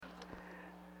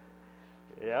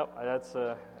Yep,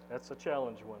 that's a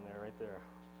challenge one there, right there.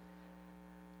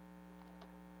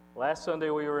 Last Sunday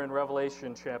we were in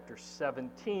Revelation chapter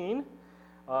 17.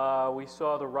 We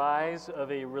saw the rise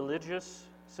of a religious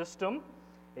system,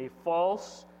 a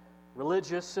false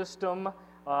religious system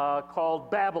called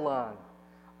Babylon.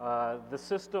 The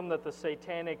system that the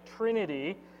Satanic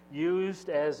Trinity used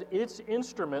as its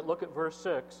instrument, look at verse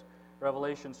 6,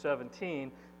 Revelation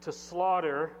 17, to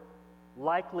slaughter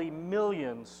likely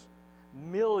millions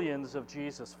of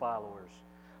Jesus followers.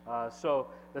 So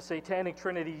the Satanic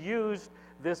Trinity used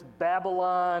this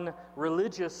Babylon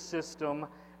religious system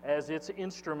as its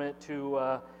instrument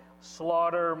to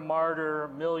slaughter, martyr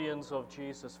millions of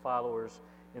Jesus followers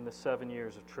in the 7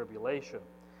 years of tribulation.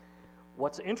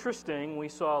 What's interesting, we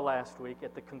saw last week,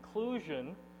 at the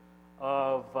conclusion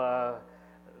of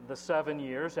the 7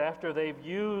 years, after they've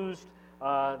used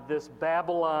this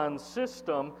Babylon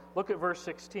system, look at verse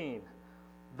 16.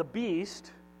 The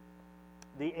beast,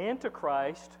 the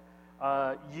Antichrist,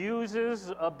 abuses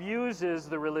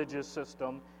the religious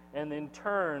system and then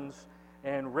turns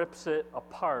and rips it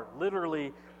apart,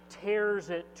 literally tears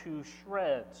it to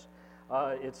shreds.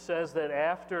 It says that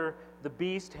after the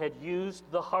beast had used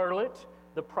the harlot,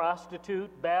 the prostitute,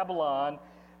 Babylon,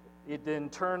 it then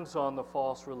turns on the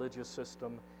false religious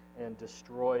system and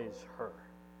destroys her.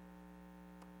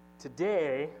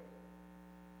 Today,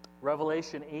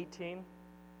 Revelation 18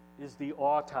 is the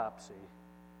autopsy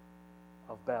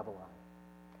of Babylon.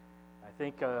 I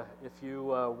think if you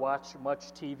watch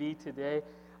much TV today,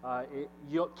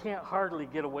 you can't hardly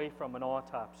get away from an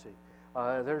autopsy.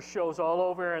 There's shows all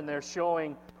over, and they're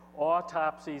showing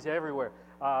autopsies everywhere.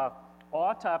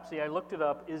 Autopsy, I looked it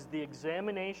up, is the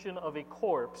examination of a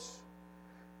corpse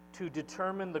to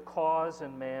determine the cause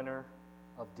and manner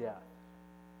of death.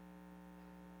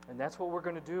 And that's what we're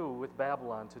going to do with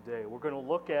Babylon today. We're going to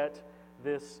look at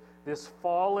this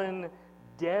fallen,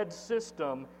 dead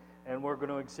system, and we're going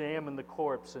to examine the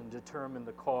corpse and determine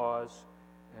the cause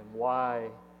and why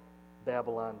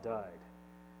Babylon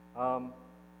died.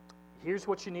 Here's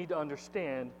what you need to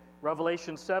understand.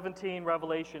 Revelation 17,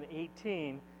 Revelation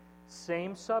 18,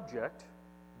 same subject,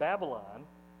 Babylon,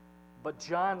 but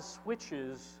John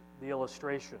switches the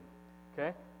illustration.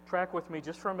 Okay? Track with me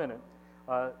just for a minute.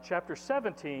 Chapter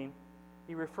 17,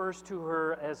 he refers to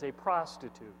her as a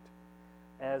prostitute,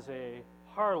 as a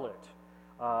harlot.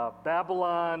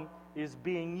 Babylon is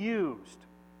being used.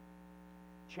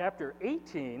 Chapter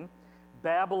 18,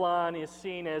 Babylon is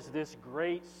seen as this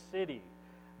great city.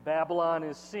 Babylon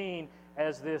is seen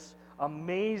as this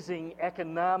amazing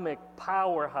economic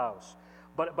powerhouse.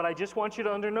 But I just want you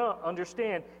to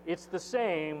understand, it's the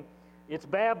same. It's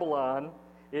Babylon.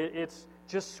 It's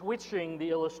just switching the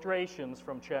illustrations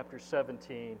from chapter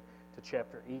 17 to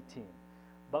chapter 18.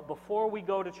 But before we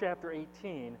go to chapter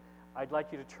 18, I'd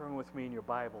like you to turn with me in your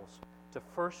Bibles to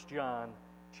 1 John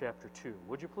chapter 2.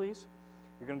 Would you please?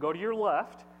 You're going to go to your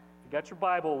left. You got your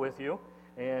Bible with you.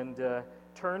 And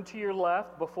turn to your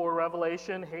left before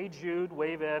Revelation. Hey Jude,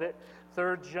 wave at it.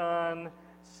 3 John,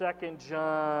 2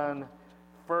 John,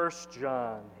 1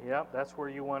 John. Yep, that's where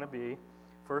you want to be.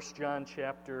 1 John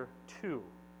chapter 2.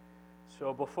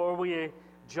 So before we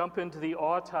jump into the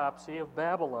autopsy of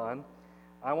Babylon,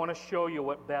 I want to show you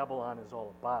what Babylon is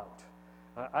all about.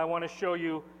 I want to show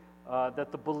you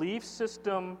that the belief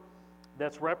system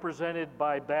that's represented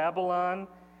by Babylon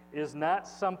is not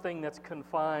something that's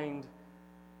confined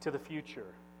to the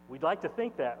future. We'd like to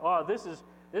think that, this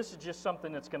is just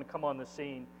something that's going to come on the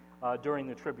scene during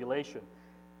the tribulation.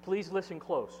 Please listen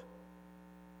close.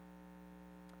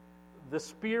 The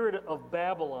spirit of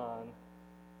Babylon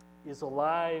is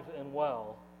alive and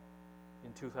well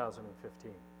in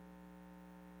 2015.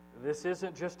 This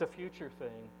isn't just a future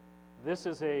thing. This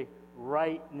is a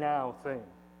right now thing.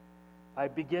 I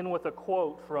begin with a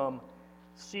quote from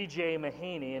C.J.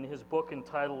 Mahaney in his book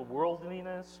entitled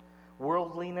Worldliness.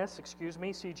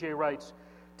 C.J. writes,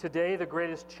 "Today the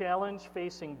greatest challenge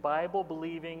facing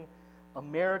Bible-believing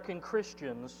American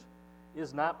Christians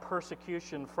is not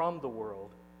persecution from the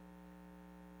world,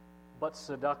 but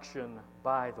seduction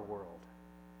by the world."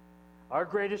 Our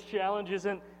greatest challenge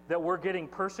isn't that we're getting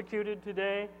persecuted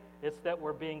today, it's that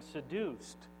we're being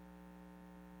seduced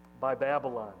by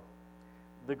Babylon.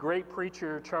 The great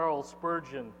preacher Charles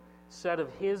Spurgeon said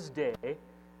of his day,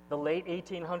 the late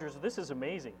 1800s, this is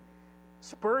amazing.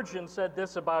 Spurgeon said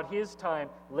this about his time,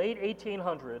 late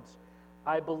 1800s,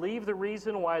 "I believe the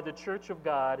reason why the Church of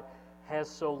God has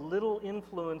so little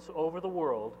influence over the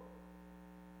world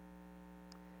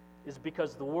is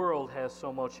because the world has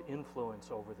so much influence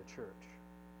over the church."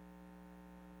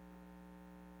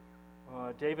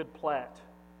 David Platt,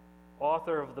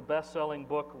 author of the best-selling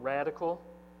book, Radical.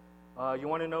 You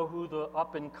want to know who the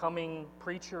up-and-coming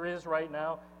preacher is right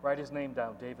now? Write his name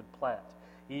down, David Platt.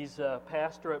 He's a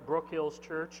pastor at Brook Hills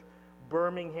Church,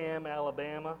 Birmingham,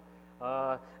 Alabama.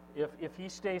 If he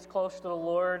stays close to the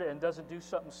Lord and doesn't do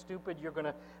something stupid,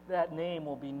 that name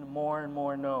will be more and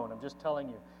more known. I'm just telling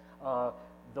you.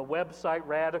 The website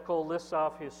Radical lists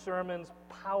off his sermons,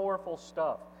 powerful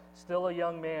stuff. Still a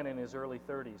young man in his early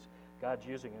 30s. God's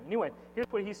using him. Anyway, here's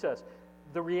what he says.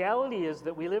 The reality is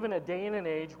that we live in a day and an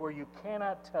age where you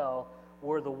cannot tell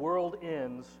where the world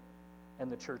ends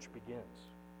and the church begins.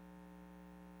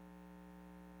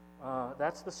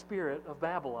 That's the spirit of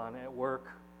Babylon at work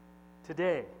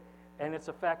today, and it's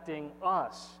affecting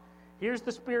us. Here's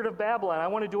the spirit of Babylon. I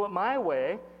want to do it my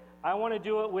way. I want to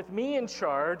do it with me in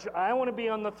charge. I want to be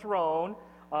on the throne.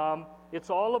 It's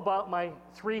all about my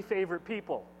three favorite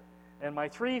people. And my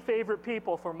three favorite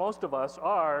people for most of us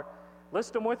are,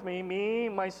 list them with me,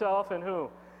 myself, and who?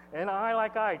 And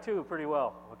I too, pretty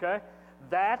well, okay?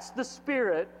 That's the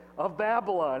spirit of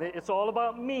Babylon. It's all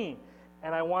about me.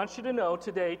 And I want you to know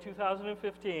today,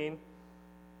 2015,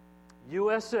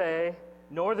 USA,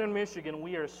 northern Michigan,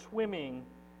 we are swimming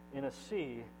in a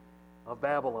sea of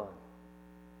Babylon.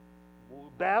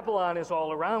 Babylon is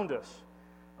all around us.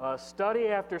 Study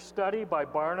after study by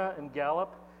Barna and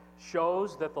Gallup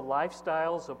shows that the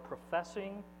lifestyles of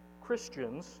professing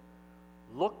Christians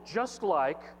look just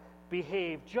like,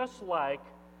 behave just like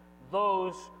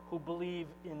those who believe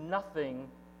in nothing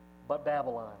but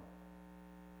Babylon.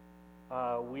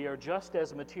 We are just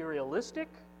as materialistic.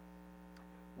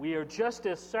 We are just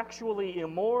as sexually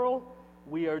immoral.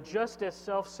 We are just as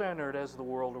self-centered as the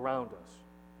world around us.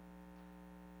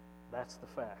 That's the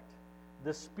fact.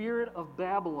 The spirit of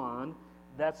Babylon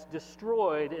that's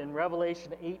destroyed in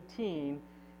Revelation 18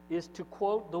 is, to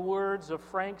quote the words of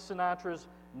Frank Sinatra's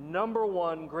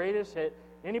 #1 greatest hit.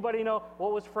 Anybody know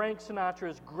what was Frank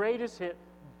Sinatra's greatest hit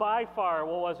by far?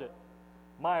 What was it?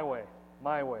 My Way,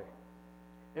 My Way.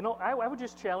 You know, I would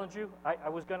just challenge you. I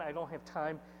don't have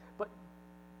time, but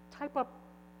type up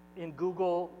in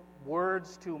Google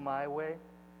words to My Way.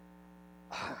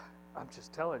 I'm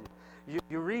just telling you.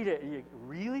 You read it,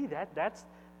 really? That's,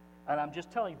 and I'm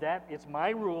just telling you that it's my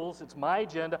rules, it's my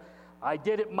agenda. I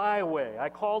did it my way. I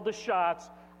called the shots.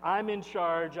 I'm in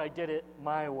charge. I did it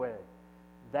my way.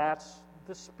 That's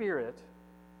the spirit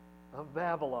of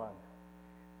Babylon,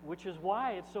 which is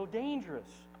why it's so dangerous.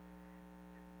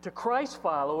 To Christ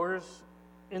followers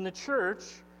in the church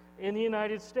in the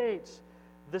United States,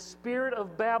 the spirit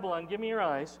of Babylon, give me your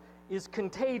eyes, is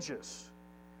contagious.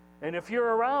 And if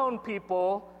you're around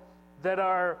people that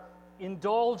are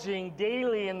indulging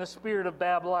daily in the spirit of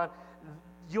Babylon,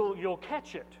 you'll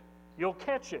catch it. You'll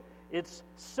catch it. It's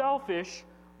selfish,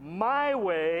 my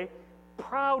way,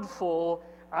 proudful.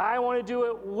 I want to do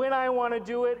it when I want to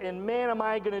do it, and man, am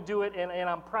I going to do it, and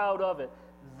I'm proud of it.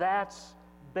 That's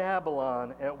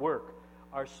Babylon at work.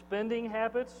 Our spending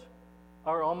habits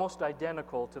are almost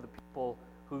identical to the people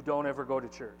who don't ever go to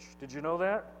church. Did you know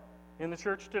that in the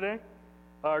church today?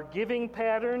 Our giving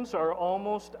patterns are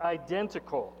almost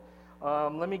identical.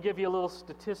 Let me give you a little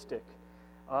statistic.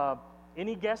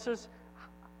 Any guesses?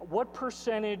 What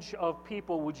percentage of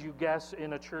people would you guess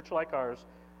in a church like ours,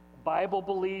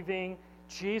 Bible-believing,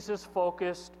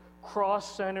 Jesus-focused,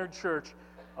 cross-centered church,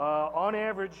 on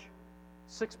average,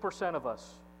 6% of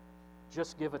us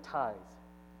just give a tithe.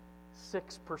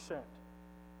 6%.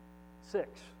 6.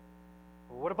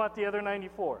 What about the other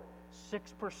 94?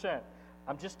 6%.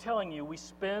 I'm just telling you, we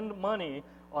spend money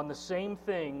on the same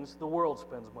things the world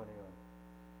spends money on.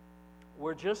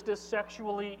 We're just as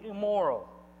sexually immoral.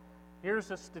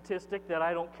 Here's a statistic that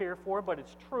I don't care for, but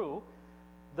it's true.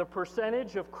 The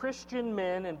percentage of Christian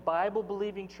men in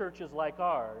Bible-believing churches like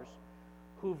ours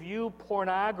who view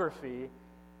pornography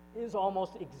is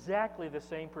almost exactly the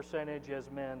same percentage as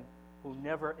men who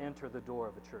never enter the door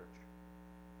of a church.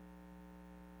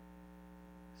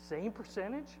 Same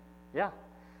percentage? Yeah.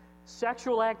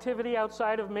 Sexual activity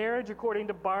outside of marriage, according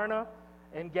to Barna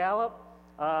and Gallup,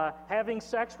 having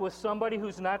sex with somebody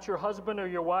who's not your husband or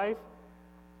your wife,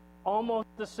 almost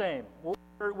the same.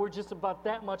 We're just about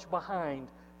that much behind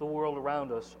the world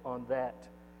around us on that,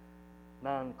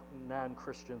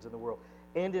 non-Christians in the world.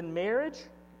 And in marriage,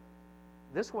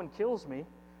 this one kills me,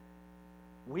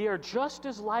 we are just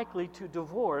as likely to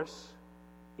divorce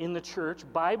in the church.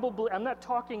 I'm not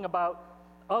talking about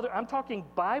I'm talking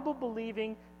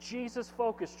Bible-believing,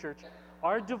 Jesus-focused church.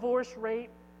 Our divorce rate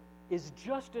is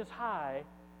just as high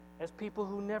as people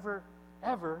who never,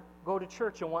 ever go to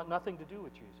church and want nothing to do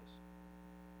with Jesus.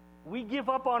 We give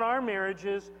up on our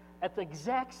marriages at the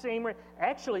exact same rate.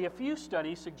 Actually, a few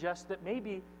studies suggest that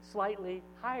maybe slightly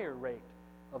higher rate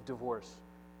of divorce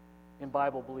in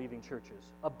Bible-believing churches.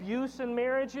 Abuse in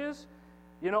marriages,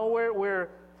 where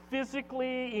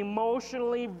physically,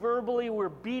 emotionally, verbally, we're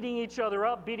beating each other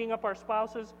up, beating up our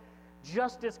spouses,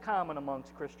 just as common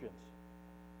amongst Christians.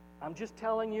 I'm just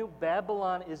telling you,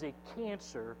 Babylon is a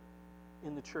cancer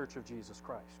in the church of Jesus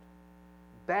Christ.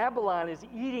 Babylon is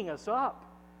eating us up.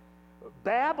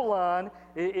 Babylon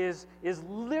is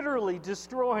literally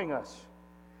destroying us.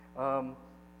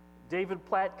 David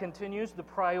Platt continues, the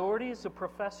priorities of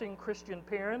professing Christian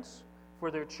parents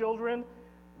for their children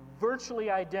virtually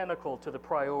identical to the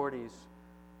priorities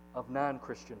of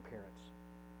non-Christian parents.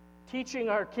 Teaching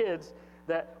our kids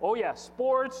that,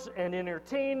 sports and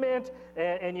entertainment,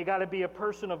 and you got to be a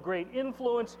person of great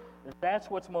influence, that's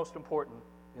what's most important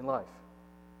in life.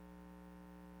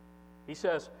 He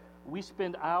says, we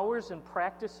spend hours in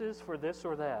practices for this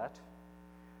or that.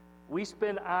 We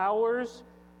spend hours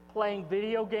playing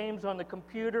video games on the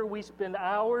computer. We spend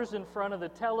hours in front of the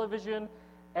television,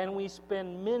 and we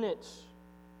spend minutes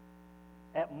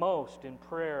at most in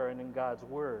prayer and in God's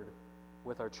Word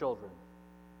with our children.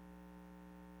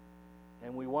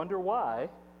 And we wonder why.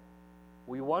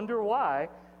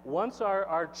 Once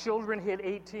our children hit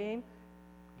 18,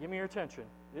 give me your attention.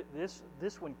 This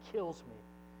one kills me.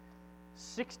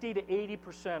 60 to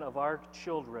 80% of our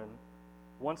children,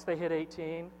 once they hit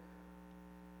 18,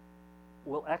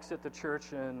 will exit the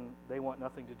church and they want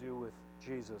nothing to do with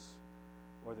Jesus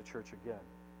or the church again.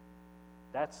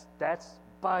 That's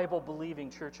Bible-believing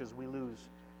churches. We lose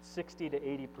 60 to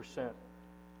 80%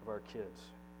 of our kids.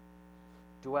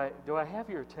 Do I have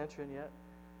your attention yet?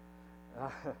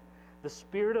 The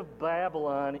spirit of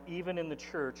Babylon, even in the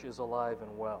church, is alive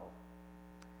and well.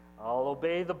 I'll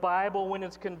obey the Bible when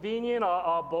it's convenient.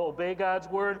 I'll obey God's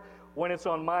Word when it's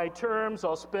on my terms.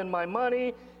 I'll spend my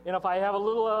money. And if I have a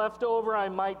little left over, I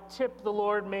might tip the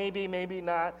Lord, maybe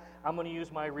not. I'm going to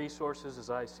use my resources as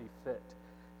I see fit.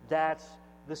 That's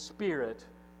the spirit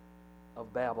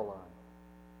of Babylon.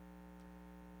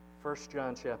 1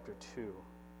 John chapter 2.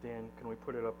 Dan, can we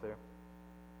put it up there?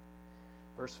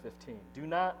 Verse 15. Do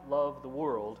not love the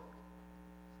world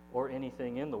or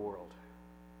anything in the world.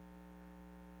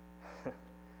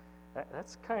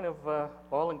 That's kind of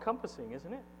all-encompassing,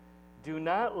 isn't it? Do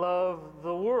not love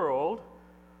the world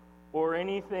or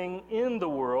anything in the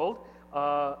world.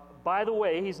 By the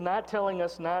way, he's not telling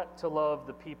us not to love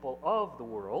the people of the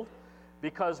world,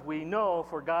 because we know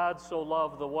for God so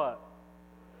loved the what?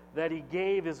 That he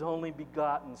gave his only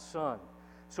begotten Son.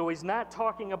 So he's not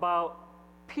talking about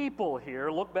people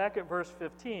here. Look back at verse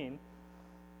 15.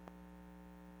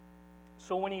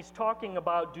 So when he's talking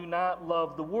about do not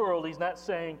love the world, he's not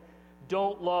saying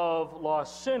don't love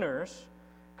lost sinners,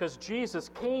 because Jesus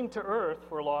came to earth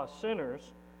for lost sinners.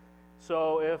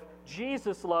 So if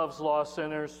Jesus loves lost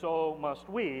sinners, so must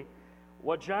we.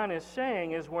 What John is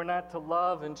saying is we're not to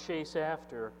love and chase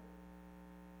after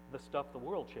the stuff the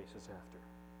world chases after.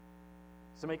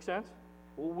 Does that make sense?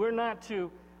 We're not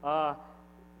to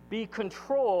be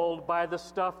controlled by the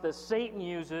stuff that Satan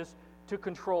uses to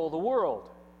control the world.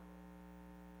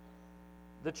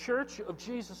 The church of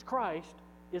Jesus Christ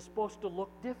is supposed to look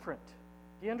different.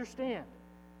 Do you understand?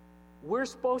 We're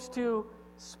supposed to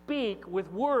speak with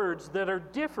words that are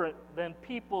different than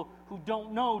people who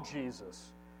don't know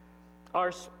Jesus.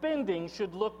 Our spending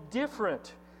should look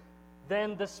different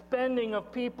than the spending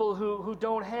of people who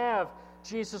don't have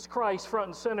Jesus Christ front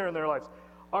and center in their lives.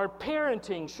 Our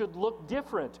parenting should look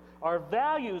different. Our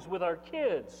values with our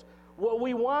kids, what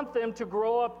we want them to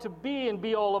grow up to be and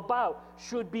be all about,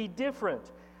 should be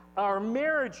different. Our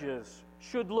marriages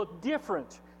should look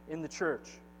different in the church.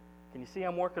 Can you see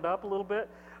I'm working up a little bit?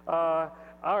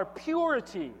 Our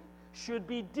purity should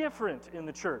be different in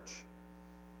the church.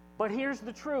 But here's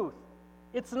the truth.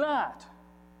 It's not.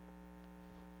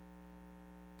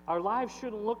 Our lives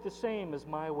shouldn't look the same as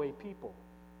my way people.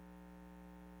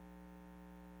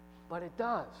 But it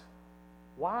does.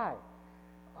 Why?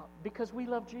 Because we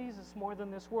love Jesus more than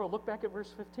this world. Look back at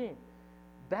verse 15.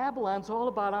 Babylon's all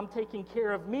about I'm taking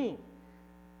care of me.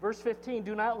 Verse 15,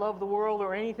 do not love the world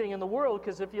or anything in the world,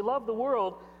 because if you love the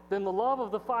world, then the love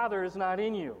of the Father is not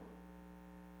in you.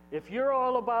 If you're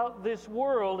all about this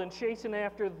world and chasing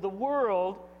after the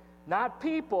world, not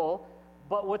people,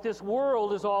 but what this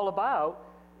world is all about,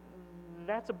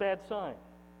 that's a bad sign.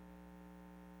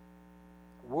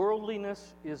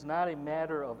 Worldliness is not a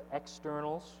matter of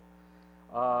externals.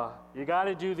 You got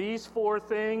to do these 4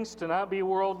 things to not be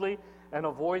worldly and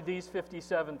avoid these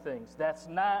 57 things. That's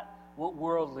not what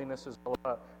worldliness is all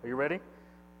about. Are you ready?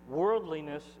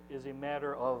 Worldliness is a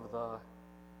matter of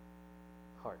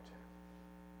the heart.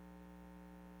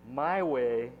 My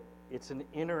way, it's an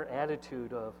inner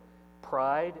attitude of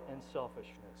pride and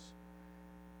selfishness.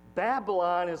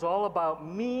 Babylon is all about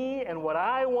me and what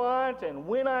I want and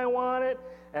when I want it,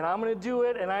 and I'm going to do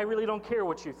it, and I really don't care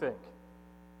what you think.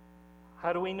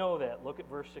 How do we know that? Look at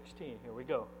verse 16. Here we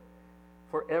go.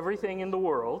 For everything in the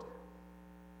world,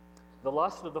 the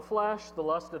lust of the flesh, the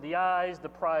lust of the eyes, the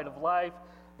pride of life,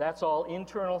 that's all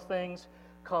internal things,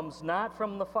 comes not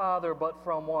from the Father, but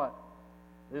from what?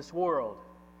 This world.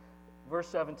 Verse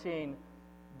 17,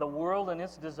 the world and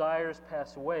its desires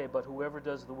pass away, but whoever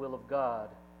does the will of God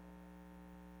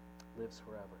lives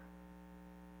forever.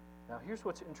 Now here's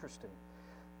what's interesting.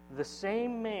 The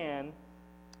same man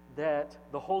that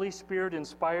the Holy Spirit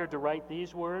inspired to write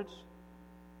these words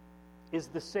is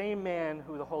the same man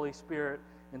who the Holy Spirit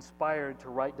inspired to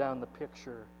write down the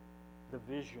picture, the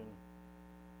vision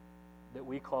that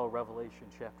we call Revelation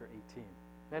chapter 18. Isn't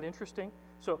that interesting?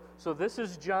 So this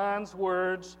is John's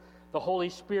words the Holy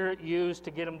Spirit used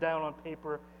to get them down on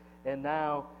paper, and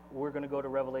now we're going to go to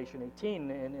Revelation 18,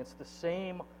 and it's the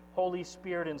same Holy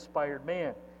Spirit-inspired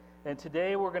man. And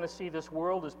today we're going to see this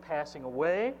world is passing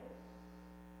away.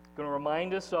 Going to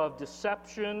remind us of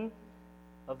deception,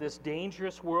 of this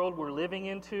dangerous world we're living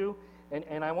into.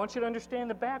 And I want you to understand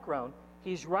the background.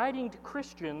 He's writing to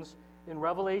Christians in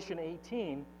Revelation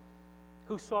 18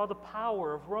 who saw the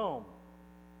power of Rome.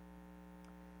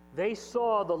 They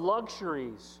saw the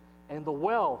luxuries and the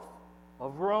wealth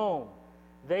of Rome.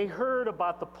 They heard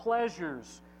about the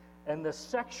pleasures and the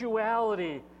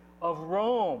sexuality of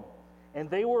Rome. And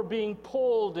they were being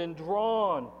pulled and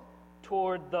drawn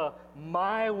toward the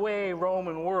my way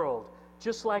Roman world,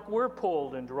 just like we're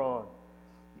pulled and drawn.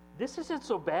 This isn't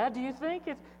so bad, do you think?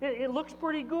 It looks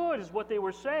pretty good, is what they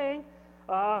were saying.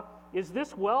 Is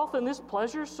this wealth and this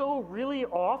pleasure so really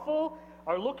awful?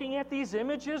 Are looking at these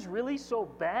images really so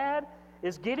bad?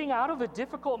 Is getting out of a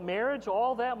difficult marriage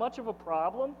all that much of a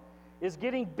problem? Is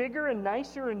getting bigger and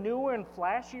nicer and newer and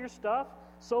flashier stuff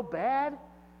so bad?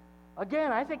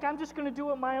 Again, I think I'm just going to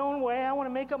do it my own way. I want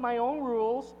to make up my own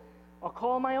rules. I'll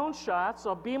call my own shots.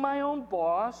 I'll be my own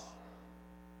boss.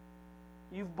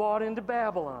 You've bought into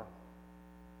Babylon.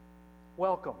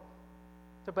 Welcome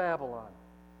to Babylon.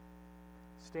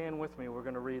 Stand with me. We're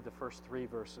going to read the first 3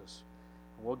 verses.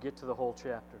 And we'll get to the whole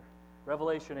chapter.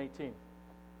 Revelation 18.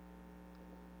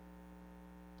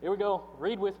 Here we go.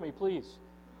 Read with me, please.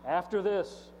 After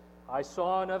this, I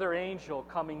saw another angel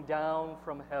coming down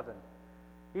from heaven.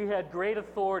 He had great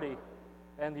authority,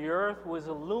 and the earth was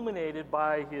illuminated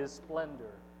by his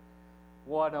splendor.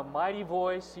 What a mighty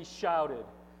voice he shouted,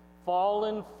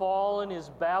 "Fallen, fallen is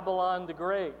Babylon the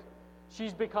Great.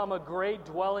 She's become a great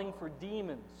dwelling for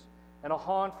demons and a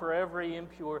haunt for every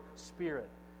impure spirit,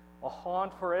 a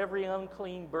haunt for every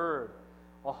unclean bird,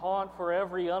 a haunt for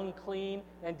every unclean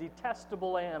and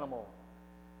detestable animal.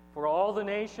 For all the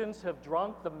nations have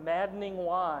drunk the maddening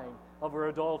wine of her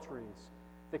adulteries.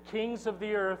 The kings of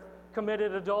the earth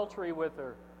committed adultery with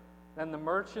her, and the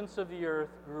merchants of the earth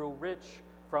grew rich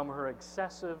from her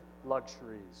excessive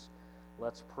luxuries."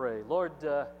 Let's pray. Lord,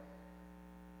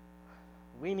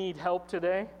 we need help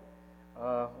today.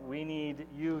 We need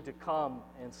you to come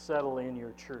and settle in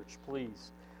your church,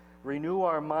 please. Renew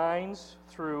our minds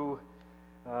through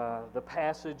the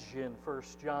passage in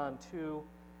 1 John 2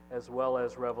 as well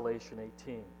as Revelation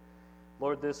 18.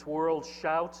 Lord, this world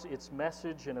shouts its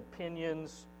message and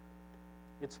opinions,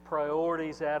 its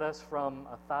priorities at us from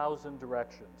 1,000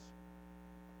 directions.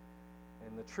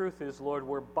 And the truth is, Lord,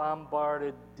 we're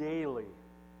bombarded daily.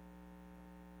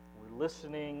 We're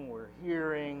listening, we're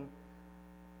hearing,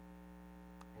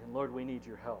 and Lord, we need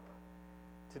your help.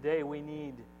 Today we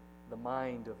need the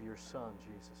mind of your Son,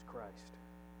 Jesus Christ.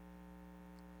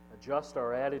 Adjust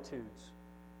our attitudes.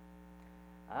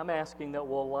 I'm asking that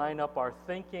we'll line up our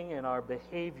thinking and our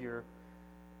behavior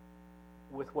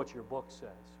with what your book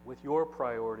says, with your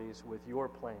priorities, with your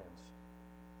plans.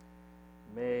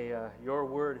 May your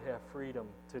word have freedom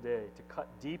today to cut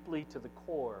deeply to the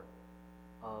core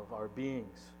of our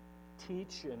beings.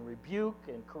 Teach and rebuke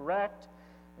and correct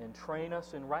and train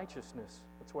us in righteousness.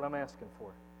 That's what I'm asking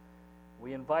for.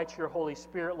 We invite your Holy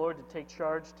Spirit, Lord, to take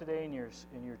charge today in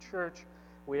your church.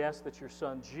 We ask that your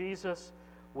Son, Jesus,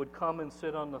 would come and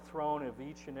sit on the throne of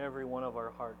each and every one of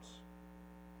our hearts,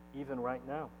 even right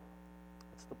now.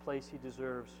 It's the place he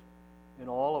deserves in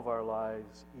all of our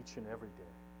lives, each and every day.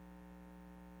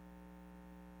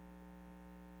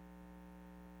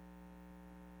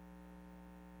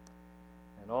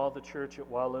 And all the church at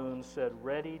Walloon said,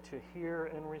 ready to hear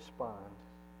and respond.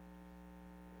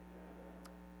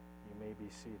 You may be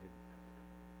seated.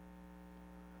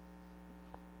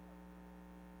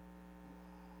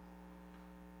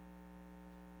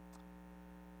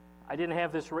 I didn't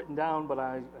have this written down, but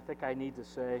I think I need to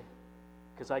say,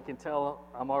 because I can tell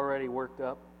I'm already worked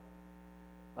up.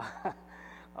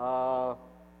 I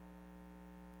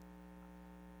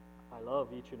love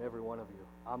each and every one of you.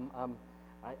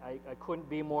 I couldn't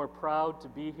be more proud to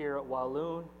be here at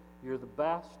Walloon. You're the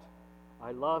best.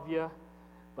 I love you,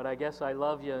 but I guess I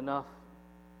love you enough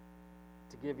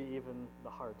to give you even the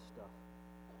hard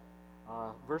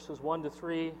stuff. Verses 1 to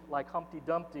 3, like Humpty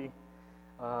Dumpty,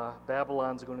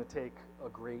 Babylon's going to take a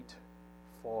great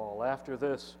fall. After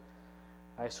this,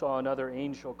 I saw another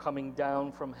angel coming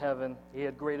down from heaven. He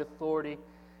had great authority,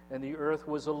 and the earth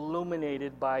was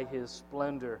illuminated by his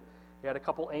splendor. He had a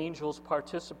couple angels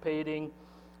participating,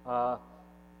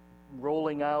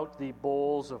 rolling out the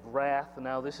bowls of wrath.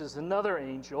 Now this is another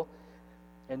angel.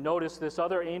 And notice this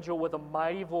other angel with a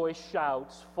mighty voice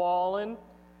shouts, "Fallen,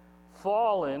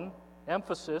 fallen,"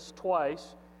 emphasis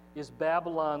twice, "is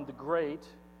Babylon the Great.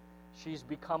 She's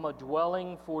become a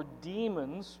dwelling for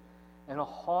demons and a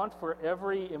haunt for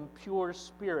every impure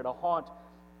spirit, a haunt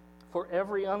for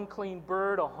every unclean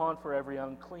bird, a haunt for every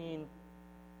unclean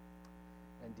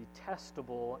and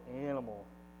detestable animal."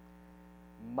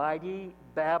 Mighty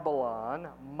Babylon,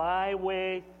 my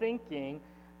way thinking,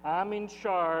 I'm in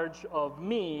charge of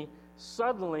me,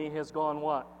 suddenly has gone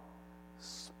what?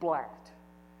 Splat.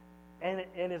 And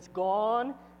it's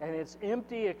gone, and it's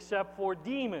empty except for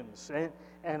demons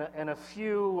and a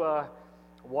few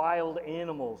wild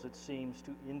animals, it seems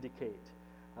to indicate.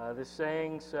 The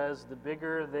saying says, the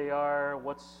bigger they are,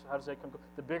 how does that come?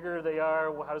 The bigger they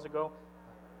are, how does it go?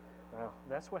 Well,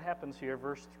 that's what happens here.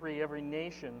 Verse 3, every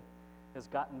nation has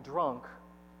gotten drunk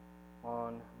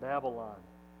on Babylon.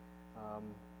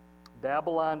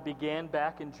 Babylon began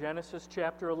back in Genesis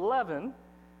chapter 11.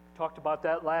 We talked about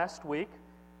that last week.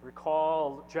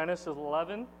 Recall Genesis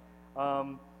 11.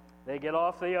 They get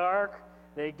off the ark.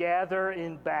 They gather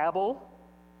in Babel.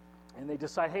 And they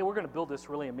decide, hey, we're going to build this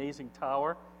really amazing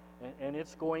tower. And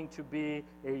it's going to be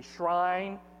a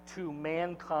shrine to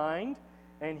mankind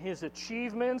and his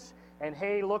achievements. And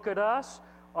hey, look at us.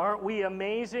 Aren't we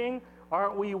amazing?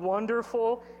 Aren't we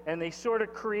wonderful? And they sort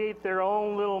of create their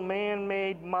own little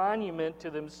man-made monument to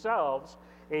themselves.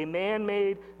 A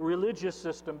man-made religious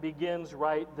system begins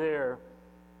right there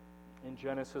in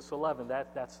Genesis 11.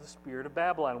 That's the spirit of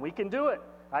Babylon. We can do it.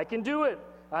 I can do it.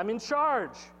 I'm in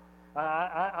charge.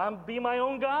 I'm be my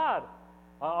own God.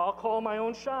 I'll call my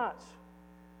own shots.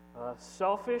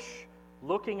 Selfish,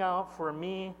 looking out for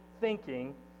me,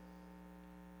 thinking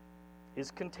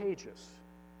is contagious.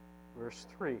 Verse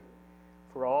 3.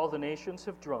 For all the nations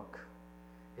have drunk.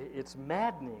 It's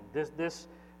maddening. This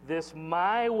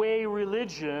my way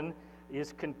religion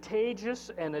is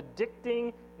contagious and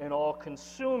addicting and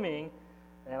all-consuming.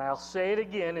 And I'll say it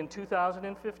again, in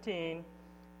 2015,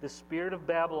 the spirit of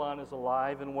Babylon is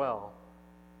alive and well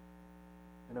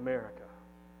in America.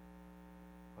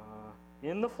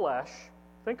 In the flesh,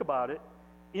 think about it,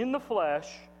 in the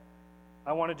flesh,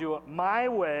 I want to do it my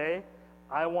way.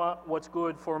 I want what's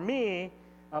good for me.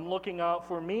 I'm looking out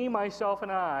for me, myself,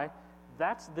 and I.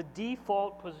 That's the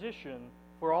default position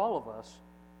for all of us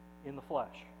in the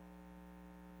flesh.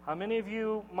 How many of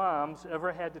you moms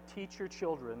ever had to teach your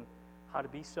children how to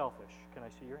be selfish? Can I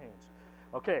see your hands?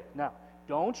 Okay, now,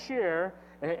 don't share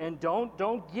and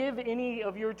don't give any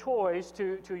of your toys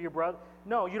to your brother.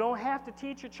 No, you don't have to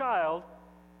teach a child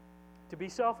to be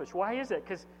selfish. Why is that?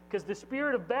 Because the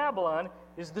spirit of Babylon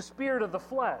is the spirit of the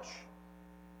flesh.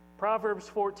 Proverbs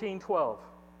 14:12.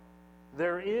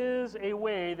 There is a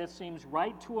way that seems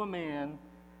right to a man,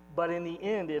 but in the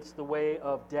end it's the way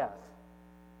of death.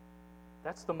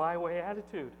 That's the my way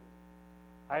attitude.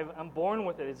 I'm born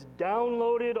with it. It's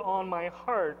downloaded on my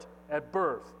heart at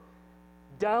birth.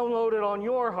 Downloaded on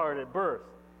your heart at birth.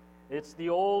 It's the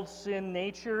old sin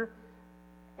nature,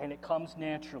 and it comes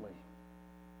naturally.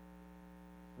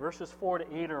 Verses 4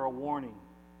 to 8 are a warning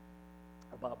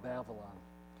about Babylon.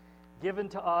 Given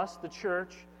to us, the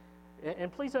church,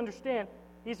 and please understand,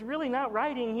 he's really not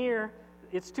writing here.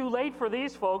 It's too late for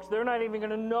these folks. They're not even going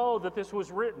to know that this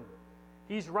was written.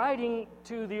 He's writing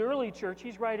to the early church.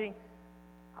 He's writing,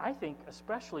 I think,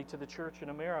 especially to the church in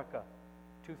America,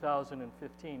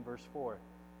 2015, verse 4.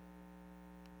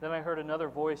 Then I heard another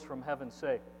voice from heaven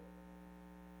say,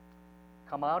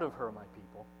 "Come out of her, my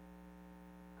people."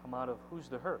 Come out of, who's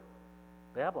the her?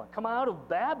 Babylon. Come out of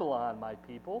Babylon, my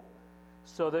people,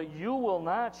 so that you will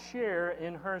not share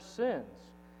in her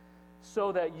sins,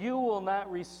 so that you will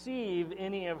not receive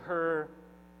any of her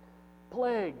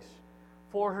plagues.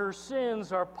 For her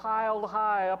sins are piled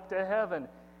high up to heaven,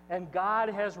 and God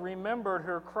has remembered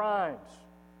her crimes.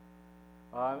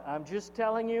 I'm just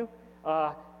telling you,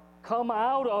 come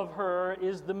out of her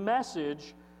is the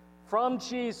message from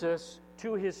Jesus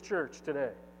to his church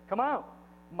today. Come out.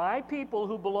 My people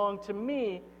who belong to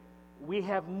me, we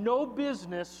have no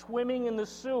business swimming in the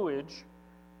sewage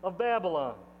of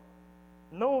Babylon.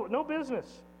 No business.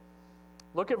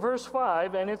 Look at verse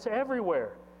 5, and it's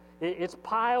everywhere. It's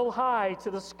piled high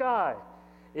to the sky.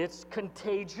 It's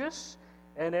contagious,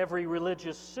 and every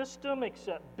religious system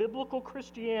except biblical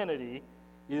Christianity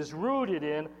is rooted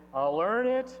in, I'll earn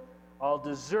it, I'll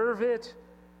deserve it,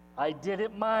 I did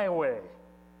it my way.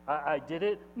 I did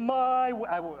it my way.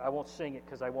 I won't sing it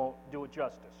because I won't do it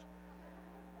justice.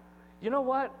 You know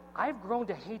what? I've grown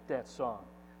to hate that song.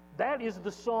 That is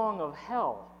the song of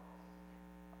hell.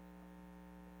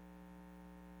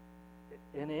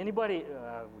 And anybody,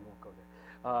 we won't go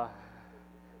there.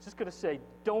 Just going to say,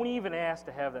 don't even ask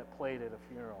to have that played at a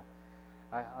funeral.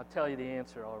 I'll tell you the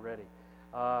answer already.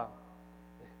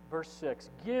 Verse 6,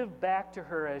 give back to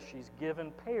her as she's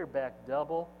given, pay her back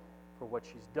double for what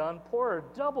she's done, pour her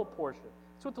a double portion.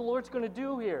 That's what the Lord's going to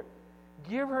do here.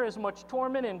 Give her as much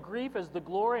torment and grief as the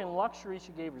glory and luxury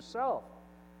she gave herself.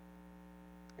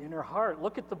 In her heart,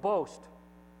 look at the boast.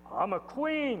 I'm a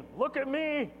queen. Look at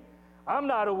me. I'm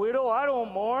not a widow. I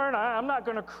don't mourn. I'm not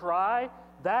going to cry.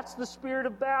 That's the spirit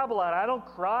of Babylon. I don't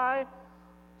cry.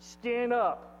 Stand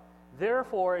up.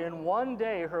 Therefore, in one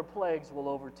day her plagues will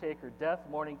overtake her, death,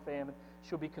 mourning, famine.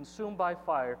 She'll be consumed by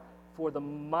fire, for the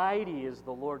mighty is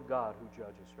the Lord God who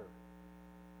judges her.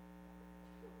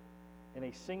 In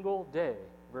a single day,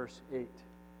 verse 8,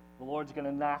 the Lord's going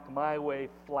to knock my way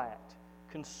flat,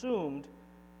 consumed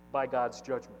by God's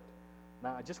judgment.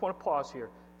 Now, I just want to pause here.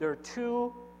 There are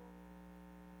two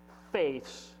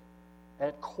faiths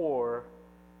at core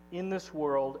in this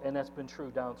world, and that's been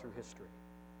true down through history.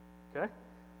 Okay?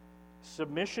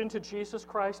 Submission to Jesus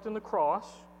Christ and the cross,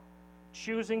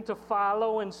 choosing to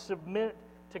follow and submit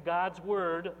to God's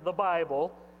Word, the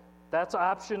Bible. That's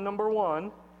option number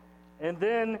one. And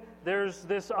then there's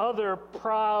this other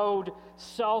proud,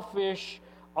 selfish,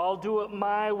 I'll do it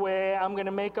my way, I'm going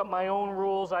to make up my own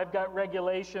rules, I've got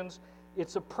regulations.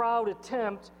 It's a proud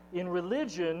attempt in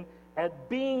religion at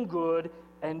being good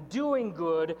and doing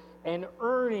good and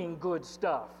earning good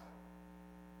stuff.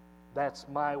 That's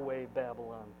my way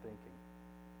Babylon thinking.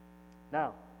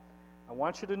 Now, I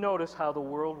want you to notice how the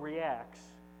world reacts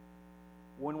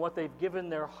when what they've given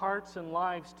their hearts and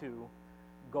lives to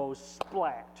goes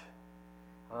splat.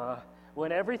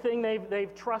 When everything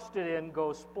they've trusted in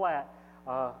goes splat,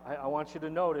 I want you to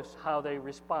notice how they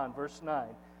respond. Verse 9.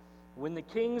 When the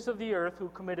kings of the earth who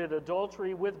committed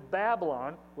adultery with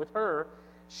Babylon, with her,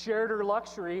 shared her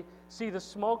luxury, see the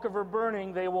smoke of her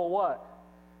burning, they will what?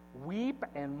 Weep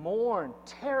and mourn,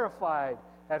 terrified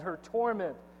at her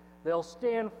torment. They'll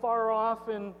stand far off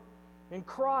and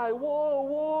cry, woe,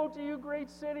 woe to you, great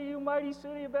city, you mighty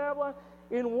city of Babylon.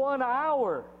 In 1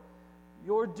 hour,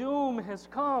 your doom has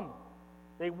come.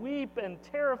 They weep and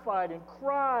terrified and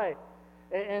cry,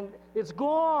 and it's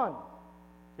gone.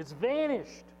 It's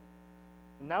vanished.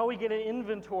 And now we get an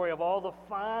inventory of all the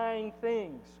fine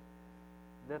things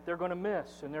that they're going to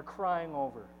miss, and they're crying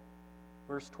over.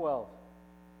 Verse 12.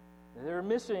 They're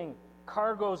missing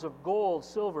cargoes of gold,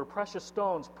 silver, precious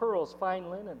stones, pearls, fine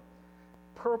linen,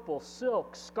 purple,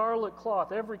 silk, scarlet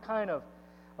cloth, every kind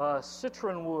of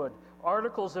citron wood,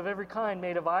 articles of every kind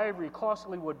made of ivory,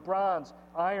 costly wood, bronze,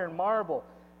 iron, marble,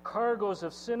 cargoes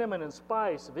of cinnamon and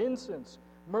spice, of incense,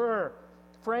 myrrh,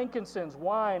 frankincense,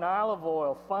 wine, olive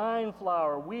oil, fine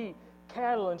flour, wheat,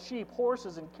 cattle and sheep,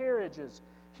 horses and carriages,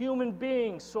 human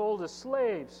beings sold as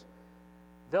slaves.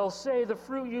 They'll say, the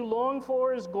fruit you long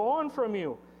for is gone from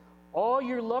you. All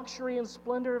your luxury and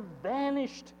splendor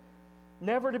vanished,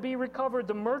 never to be recovered.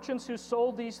 The merchants who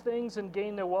sold these things and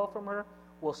gained their wealth from her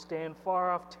will stand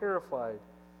far off, terrified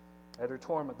at her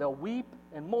torment. They'll weep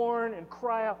and mourn and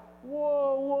cry out,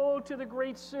 woe, woe to the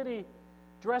great city,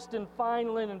 dressed in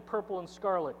fine linen, purple and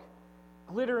scarlet,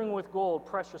 glittering with gold,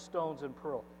 precious stones and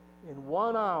pearl. In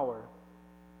 1 hour,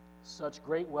 such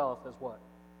great wealth as what?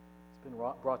 It's been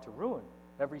brought to ruin.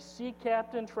 Every sea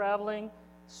captain traveling,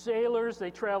 sailors, they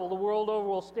travel the world over,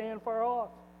 will stand far off.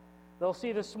 They'll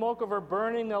see the smoke of her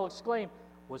burning. They'll exclaim,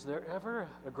 was there ever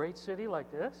a great city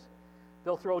like this?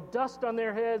 They'll throw dust on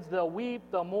their heads. They'll weep.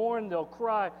 They'll mourn. They'll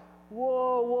cry,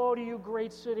 woe, woe to you,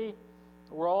 great city,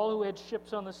 where all who had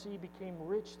ships on the sea became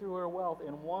rich through her wealth.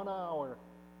 In 1 hour,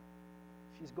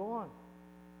 she's gone.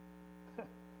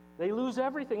 They lose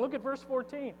everything. Look at verse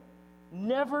 14.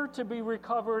 Never to be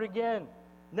recovered again.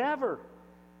 Never.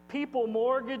 People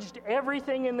mortgaged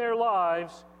everything in their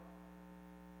lives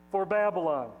for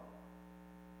Babylon.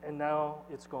 And now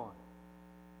it's gone.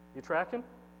 You tracking?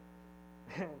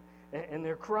 and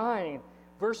they're crying.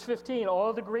 Verse 15,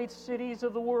 all the great cities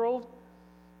of the world,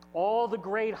 all the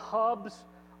great hubs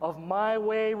of my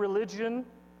way religion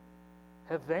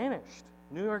have vanished.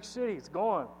 New York City, it's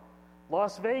gone.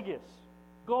 Las Vegas,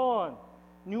 gone.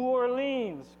 New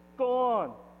Orleans,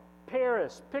 gone.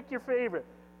 Paris, pick your favorite.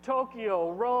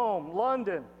 Tokyo, Rome,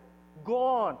 London,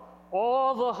 gone.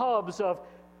 All the hubs of,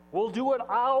 we'll do it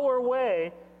our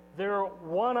way, they're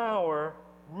 1 hour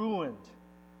ruined.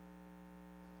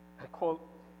 I quote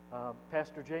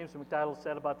Pastor James McDonald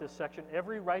said about this section,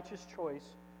 every righteous choice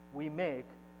we make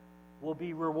will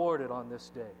be rewarded on this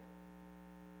day.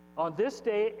 On this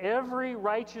day, every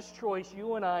righteous choice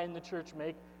you and I in the church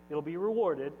make, it'll be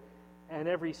rewarded, and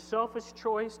every selfish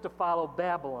choice to follow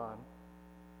Babylon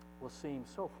will seem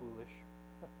so foolish.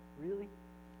 Really?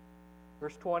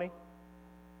 Verse 20,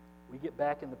 we get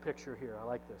back in the picture here. I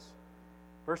like this.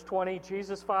 Verse 20,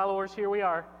 Jesus followers, here we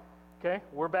are. Okay,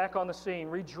 we're back on the scene.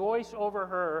 Rejoice over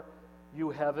her, you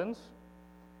heavens.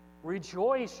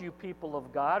 Rejoice, you people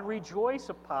of God. Rejoice,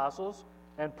 apostles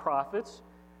and prophets,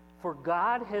 for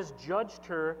God has judged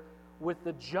her with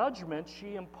the judgment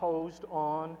she imposed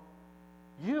on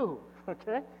you.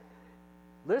 Okay?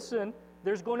 Listen,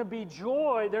 there's going to be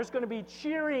joy, there's going to be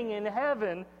cheering in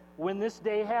heaven when this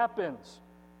day happens.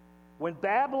 When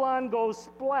Babylon goes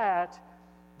splat,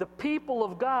 the people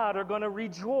of God are going to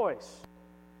rejoice.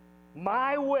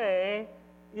 My way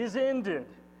is ended.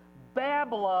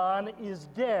 Babylon is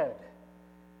dead.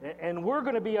 And we're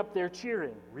going to be up there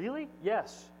cheering. Really?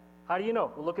 Yes. How do you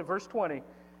know? Well, look at verse 20.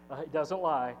 It doesn't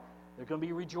lie. They're going to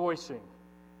be rejoicing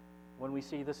when we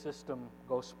see the system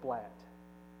go splat.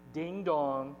 Ding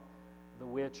dong, the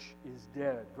witch is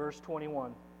dead. Verse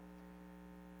 21.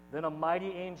 Then a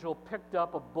mighty angel picked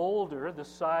up a boulder the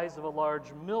size of a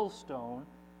large millstone,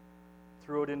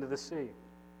 threw it into the sea.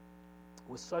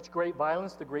 With such great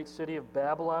violence, the great city of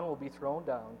Babylon will be thrown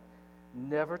down,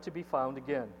 never to be found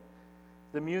again.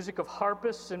 The music of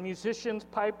harpists and musicians,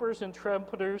 pipers and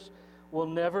trumpeters will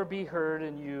never be heard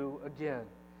in you again.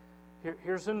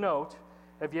 Here's a note.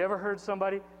 Have you ever heard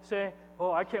somebody say,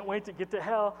 oh, I can't wait to get to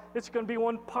hell. It's going to be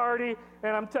one party,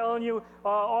 and I'm telling you,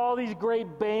 all these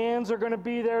great bands are going to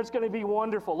be there. It's going to be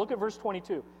wonderful. Look at verse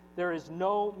 22. There is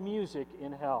no music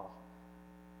in hell.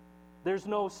 There's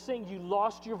no sing. You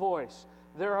lost your voice.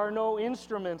 There are no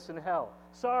instruments in hell.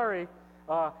 Sorry,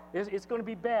 it's going to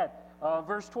be bad.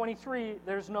 Verse 23,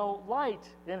 there's no light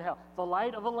in hell. The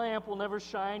light of a lamp will never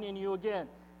shine in you again.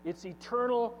 It's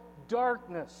eternal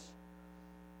darkness.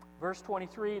 Verse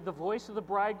 23, the voice of the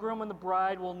bridegroom and the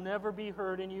bride will never be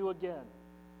heard in you again.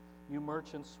 You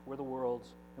merchants were the world's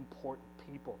important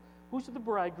people. Who's the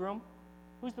bridegroom?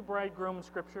 Who's the bridegroom in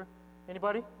Scripture?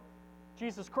 Anybody?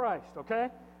 Jesus Christ, okay?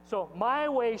 So my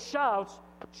way shouts,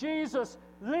 Jesus,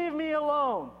 leave me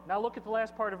alone. Now look at the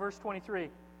last part of verse 23.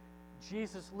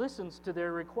 Jesus listens to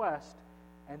their request,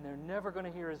 and they're never going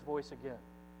to hear his voice again.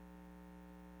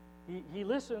 He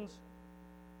listens,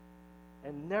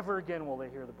 and never again will they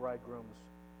hear the bridegroom's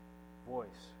voice.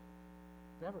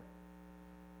 Never.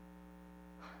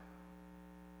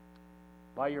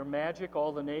 By your magic,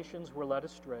 all the nations were led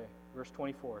astray. Verse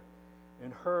 24.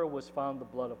 In her was found the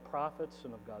blood of prophets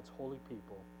and of God's holy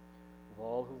people, of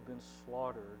all who've been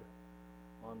slaughtered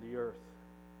on the earth.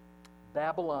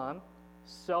 Babylon,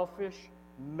 selfish,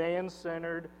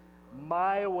 man-centered,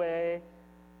 my way,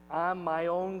 I'm my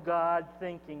own God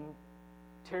thinking,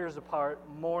 tears apart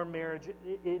more marriage.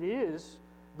 It is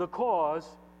the cause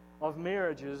of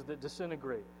marriages that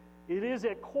disintegrate. It is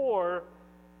at core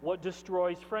what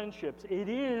destroys friendships. It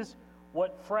is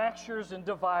what fractures and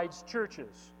divides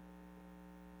churches.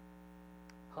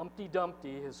 Humpty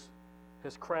Dumpty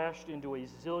has crashed into a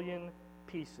zillion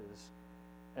pieces,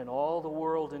 and all the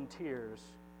world in tears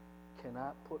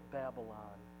cannot put Babylon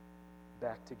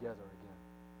back together again.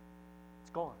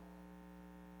 It's gone.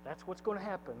 That's what's going to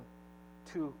happen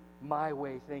to my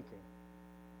way thinking.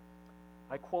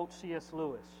 I quote C.S.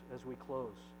 Lewis as we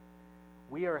close.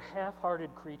 We are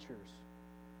half-hearted creatures,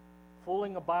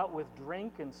 fooling about with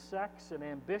drink and sex and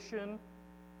ambition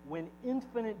when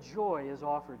infinite joy is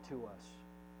offered to us.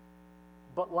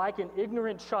 But like an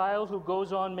ignorant child who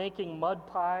goes on making mud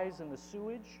pies in the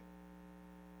sewage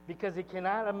because he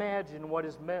cannot imagine what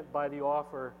is meant by the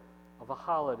offer of a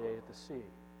holiday at the sea,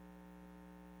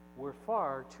 we're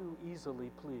far too easily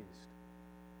pleased.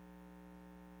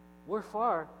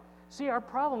 See, our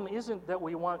problem isn't that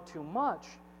we want too much.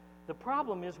 The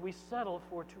problem is we settle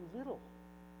for too little.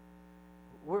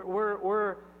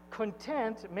 We're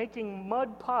content making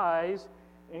mud pies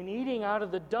and eating out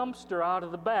of the dumpster out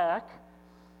of the back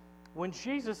when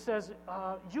Jesus says,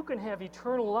 you can have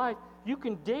eternal life. You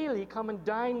can daily come and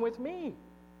dine with me.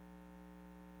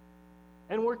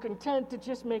 And we're content to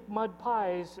just make mud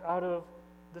pies out of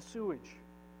the sewage.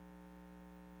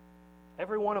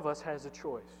 Every one of us has a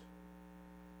choice.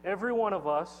 Every one of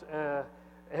us,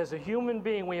 as a human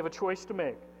being, we have a choice to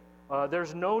make.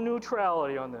 There's no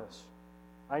neutrality on this.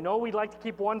 I know we'd like to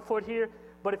keep one foot here,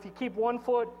 but if you keep one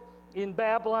foot in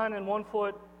Babylon and one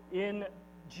foot in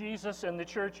Jesus and the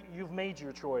church, you've made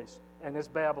your choice, and it's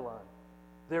Babylon.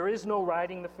 There is no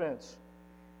riding the fence.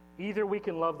 Either we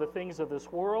can love the things of this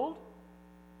world,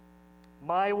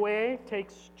 my way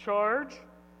takes charge,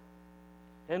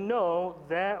 and no,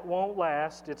 that won't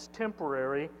last. It's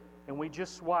temporary, and we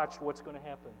just watch what's going to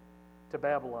happen to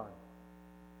Babylon.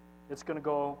 It's going to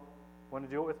go, want to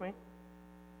do it with me?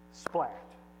 Splat.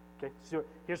 Okay, so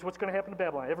here's what's going to happen to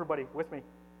Babylon. Everybody with me.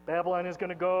 Babylon is going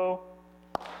to go.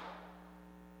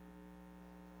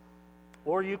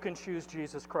 Or you can choose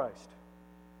Jesus Christ.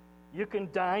 You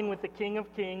can dine with the King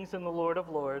of Kings and the Lord of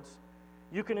Lords.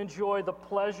 You can enjoy the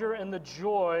pleasure and the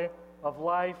joy of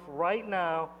life right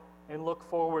now and look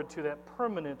forward to that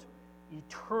permanent,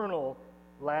 eternal,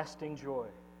 lasting joy.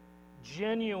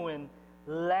 Genuine,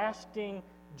 lasting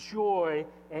joy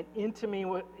and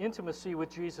intimacy with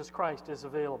Jesus Christ is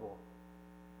available.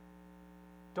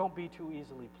 Don't be too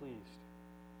easily pleased.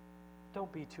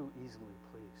 Don't be too easily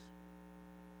pleased.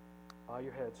 Bow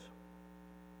your heads.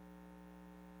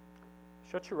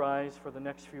 Shut your eyes for the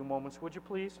next few moments, would you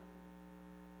please?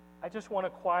 I just want to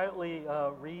quietly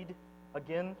read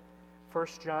again 1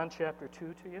 John chapter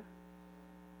 2 to you. It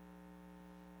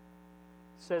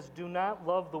says, "Do not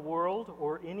love the world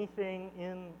or anything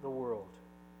in the world.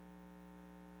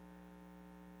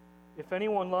 If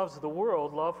anyone loves the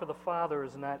world, love for the Father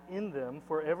is not in them.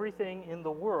 For everything in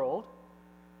the world,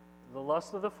 the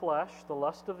lust of the flesh, the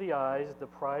lust of the eyes, the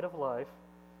pride of life,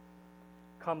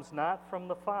 comes not from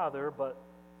the Father, but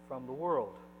from the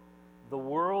world. The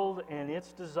world and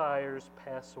its desires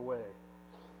pass away.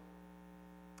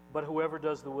 But whoever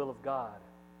does the will of God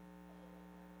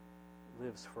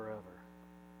lives forever."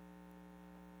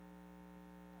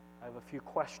 I have a few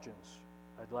questions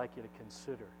I'd like you to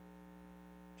consider.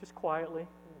 Just quietly,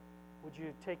 would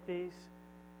you take these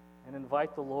and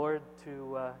invite the Lord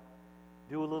to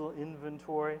do a little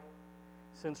inventory?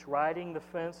 Since riding the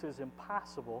fence is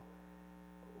impossible,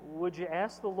 would you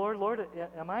ask the Lord, "Lord,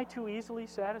 am I too easily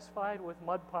satisfied with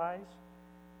mud pies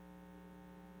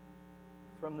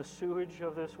from the sewage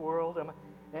of this world?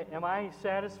 Am I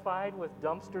satisfied with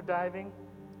dumpster diving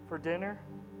for dinner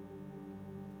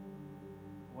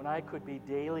when I could be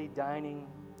daily dining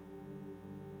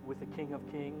with the King of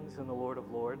Kings and the Lord of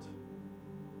Lords?"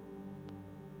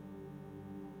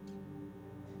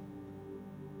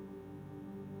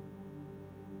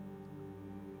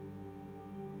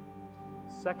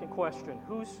 Second question,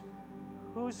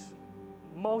 who's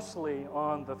mostly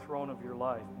on the throne of your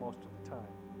life most of the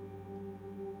time?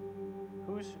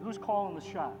 Who's calling the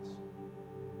shots?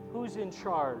 Who's in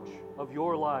charge of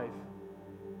your life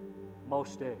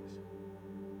most days?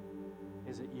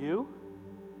 Is it you?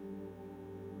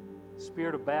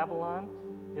 Spirit of Babylon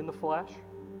in the flesh?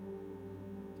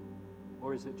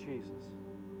 Or is it Jesus?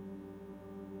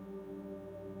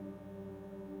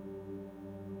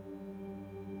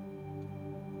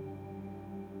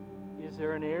 Is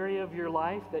there an area of your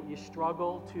life that you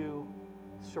struggle to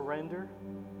surrender?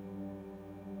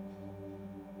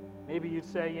 Maybe you'd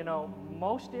say,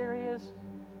 most areas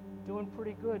doing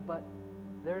pretty good, but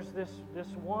there's this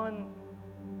one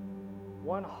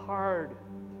hard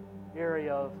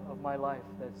area of my life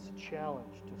that's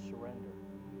challenged to surrender.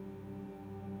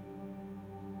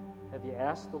 Have you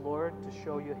asked the Lord to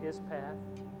show you His path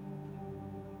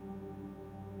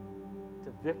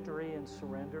to victory and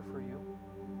surrender for you?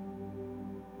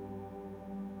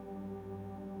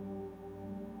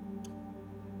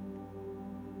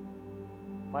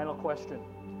 Final question.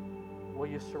 Will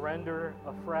you surrender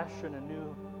afresh and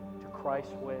anew to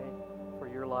Christ's way for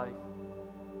your life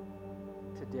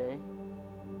today,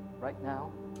 right now?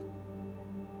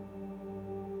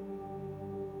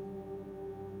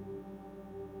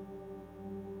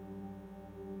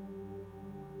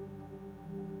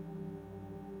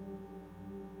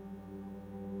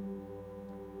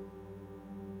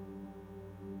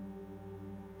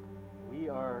 We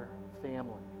are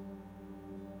family.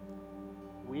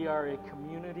 We are a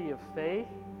community of faith.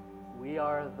 We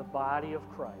are the body of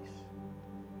Christ.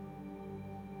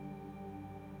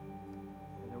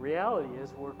 And the reality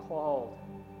is we're called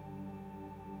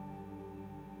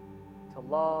to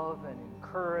love and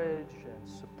encourage and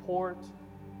support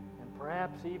and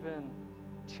perhaps even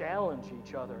challenge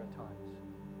each other at times.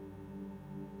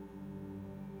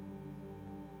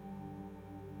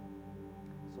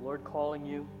 Is the Lord calling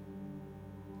you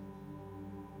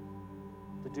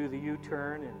to do the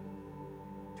U-turn and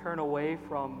turn away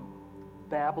from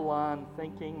Babylon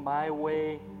thinking, my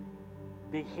way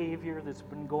behavior that's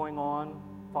been going on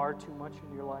far too much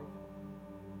in your life?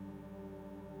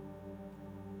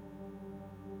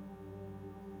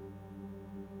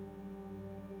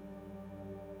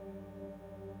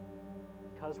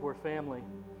 Because we're family,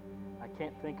 I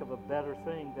can't think of a better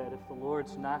thing that if the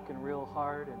Lord's knocking real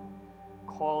hard and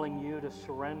calling you to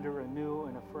surrender anew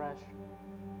and afresh,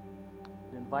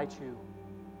 I'd invite you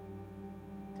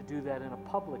to do that in a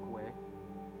public way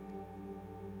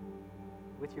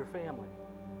with your family,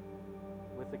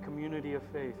 with the community of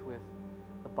faith, with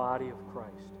the body of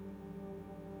Christ.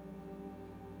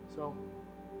 So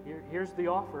here's the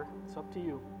offer. It's up to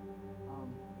you.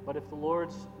 But if the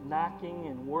Lord's knocking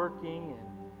and working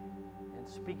and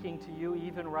speaking to you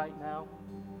even right now,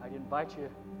 I'd invite you,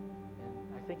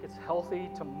 and I think it's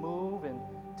healthy to move and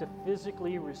to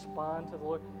physically respond to the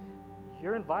Lord.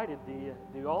 You're invited.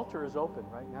 The altar is open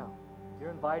right now. You're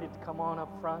invited to come on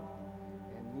up front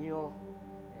and kneel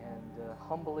and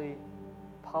humbly,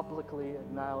 publicly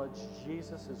acknowledge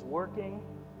Jesus is working,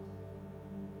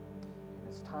 and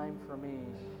it's time for me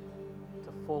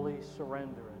to fully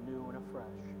surrender anew and afresh.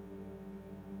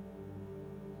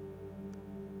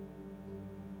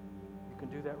 You can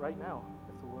do that right now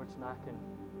if the Lord's knocking.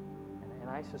 And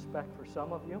I suspect for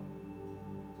some of you,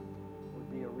 it would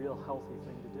be a real healthy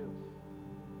thing to do.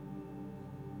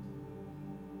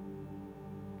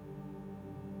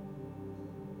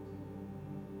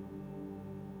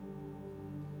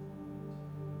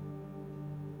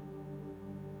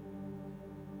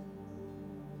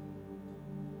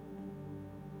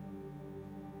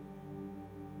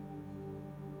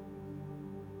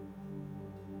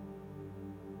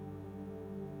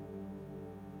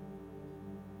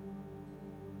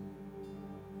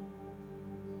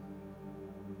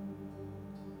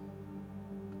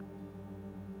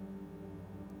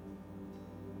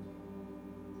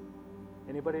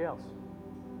 Anybody else?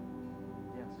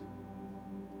 Yes.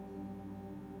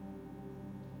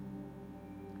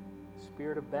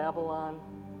 Spirit of Babylon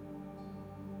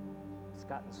has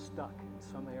gotten stuck in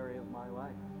some area of my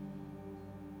life.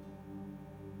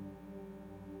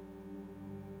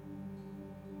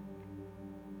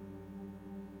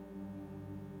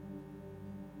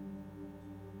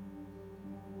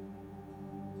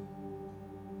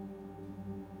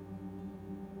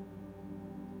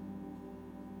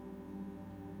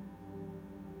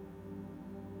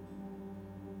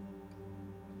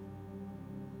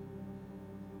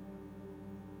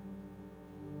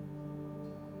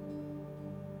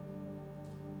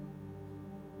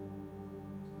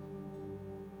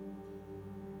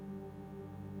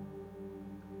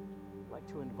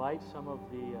 To invite some of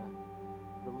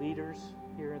the leaders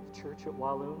here at the church at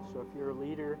Walloon. So if you're a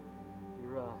leader,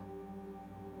 you're a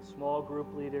small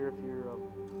group leader, if you're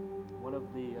one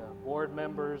of the board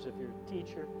members, if you're a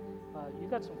teacher, you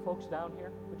got some folks down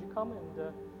here. Would you come and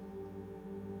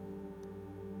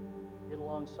get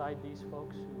alongside these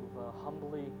folks who've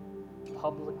humbly,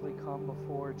 publicly come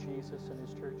before Jesus and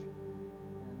his church,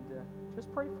 and just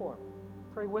pray for them,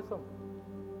 pray with them.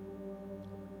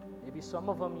 Maybe some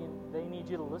of them, they need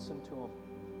you to listen to them.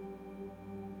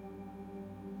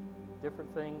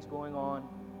 Different things going on,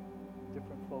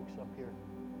 different folks up here.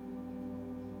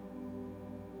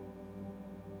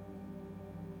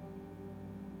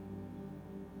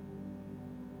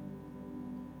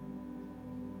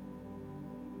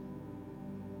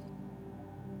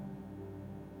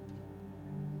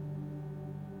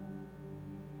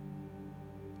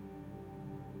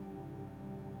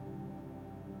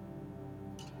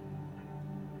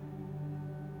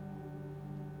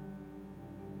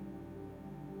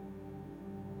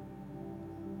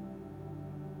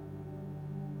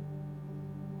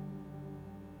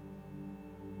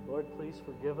 Lord, please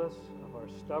forgive us of our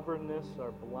stubbornness,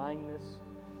 our blindness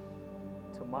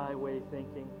to my way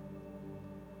thinking.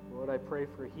 Lord, I pray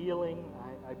for healing.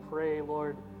 I pray,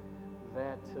 Lord,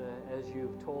 that as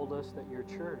you've told us that your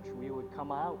church, we would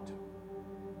come out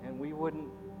and we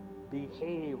wouldn't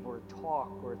behave or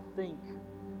talk or think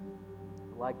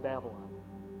like Babylon.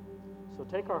 So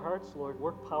take our hearts, Lord,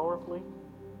 work powerfully.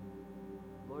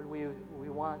 Lord, we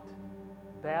want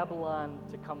Babylon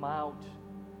to come out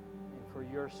and for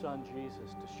your Son,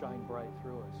 Jesus, to shine bright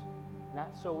through us.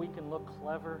 Not so we can look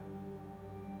clever,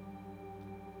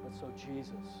 but so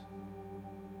Jesus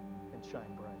can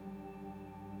shine bright.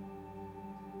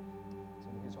 It's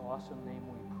in his awesome name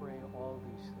we pray all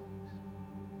these things.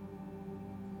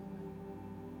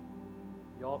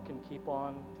 Y'all can keep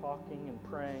on talking and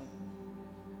praying.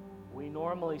 We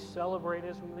normally celebrate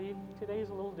as we leave. Today is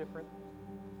a little different.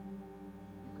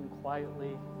 You can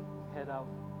quietly head out,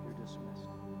 you're dismissed.